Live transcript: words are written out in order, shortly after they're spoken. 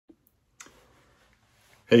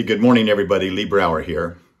Hey, good morning, everybody. Lee Brower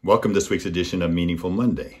here. Welcome to this week's edition of Meaningful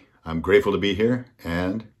Monday. I'm grateful to be here,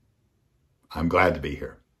 and I'm glad to be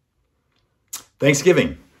here.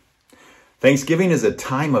 Thanksgiving. Thanksgiving is a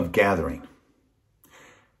time of gathering.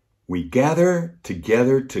 We gather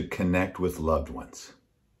together to connect with loved ones.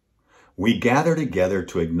 We gather together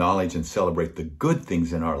to acknowledge and celebrate the good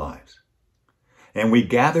things in our lives. And we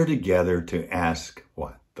gather together to ask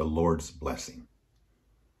what? The Lord's blessing.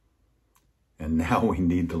 And now we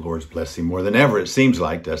need the Lord's blessing more than ever, it seems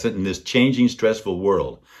like, doesn't it? In this changing, stressful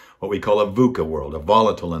world, what we call a VUCA world, a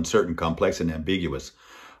volatile, uncertain, complex, and ambiguous.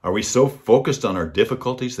 Are we so focused on our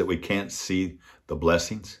difficulties that we can't see the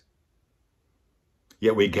blessings?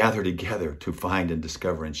 Yet we gather together to find and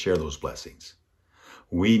discover and share those blessings.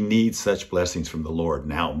 We need such blessings from the Lord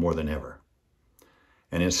now more than ever.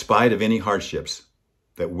 And in spite of any hardships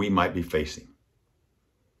that we might be facing,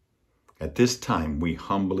 at this time we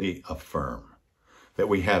humbly affirm that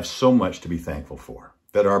we have so much to be thankful for,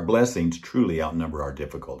 that our blessings truly outnumber our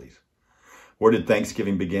difficulties. Where did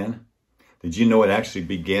Thanksgiving begin? Did you know it actually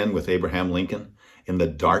began with Abraham Lincoln in the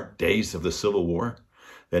dark days of the Civil War?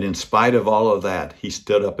 That in spite of all of that, he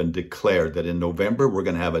stood up and declared that in November, we're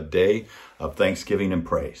going to have a day of thanksgiving and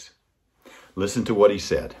praise. Listen to what he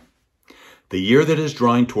said. The year that is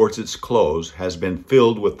drawing towards its close has been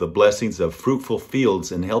filled with the blessings of fruitful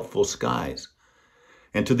fields and healthful skies.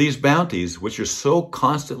 And to these bounties, which are so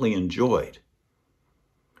constantly enjoyed,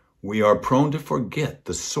 we are prone to forget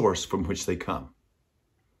the source from which they come.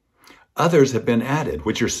 Others have been added,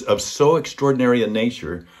 which are of so extraordinary a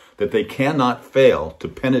nature that they cannot fail to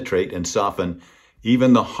penetrate and soften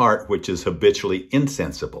even the heart which is habitually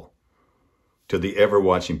insensible to the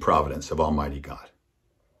ever-watching providence of Almighty God.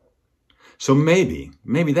 So maybe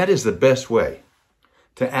that is the best way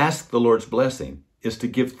to ask the Lord's blessing, is to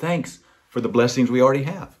give thanks for the blessings we already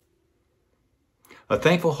have. A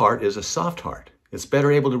thankful heart is a soft heart. It's better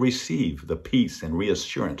able to receive the peace and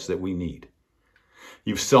reassurance that we need.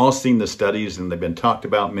 You've all seen the studies, and they've been talked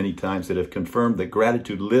about many times, that have confirmed that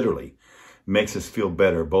gratitude literally makes us feel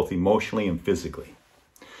better, both emotionally and physically.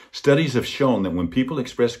 Studies have shown that when people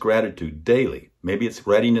express gratitude daily, maybe it's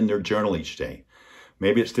writing in their journal each day,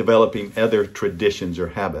 maybe it's developing other traditions or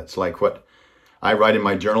habits, like what I write in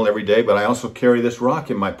my journal every day, but I also carry this rock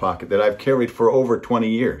in my pocket that I've carried for over 20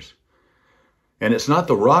 years. And it's not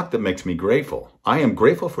the rock that makes me grateful. I am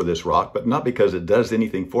grateful for this rock, but not because it does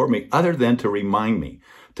anything for me other than to remind me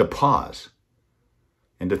to pause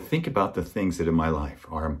and to think about the things that in my life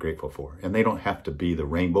I'm grateful for. And they don't have to be the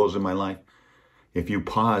rainbows in my life. If you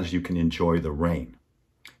pause, you can enjoy the rain.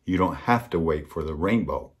 You don't have to wait for the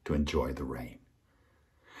rainbow to enjoy the rain.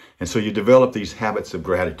 And so you develop these habits of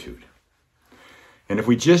gratitude. And if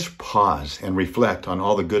we just pause and reflect on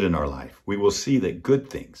all the good in our life, we will see that good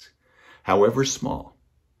things, however small,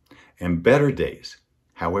 and better days,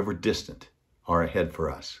 however distant, are ahead for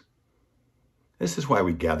us. This is why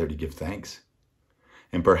we gather to give thanks.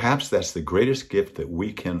 And perhaps that's the greatest gift that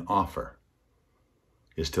we can offer,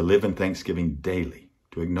 is to live in thanksgiving daily,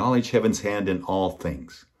 to acknowledge heaven's hand in all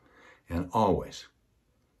things, and always,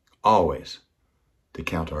 always to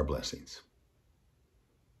count our blessings.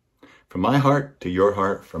 From my heart to your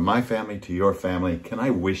heart, from my family to your family, can I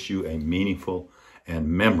wish you a meaningful and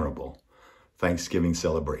memorable Thanksgiving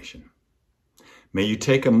celebration. May you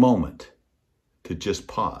take a moment to just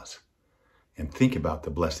pause and think about the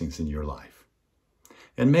blessings in your life.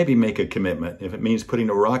 And maybe make a commitment. If it means putting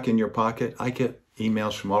a rock in your pocket, I get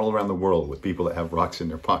emails from all around the world with people that have rocks in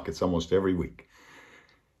their pockets almost every week.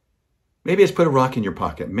 Maybe it's put a rock in your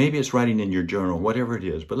pocket. Maybe it's writing in your journal, whatever it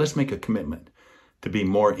is. But let's make a commitment to be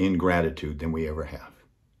more in gratitude than we ever have.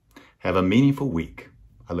 Have a meaningful week.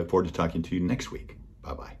 I look forward to talking to you next week.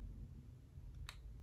 Bye-bye.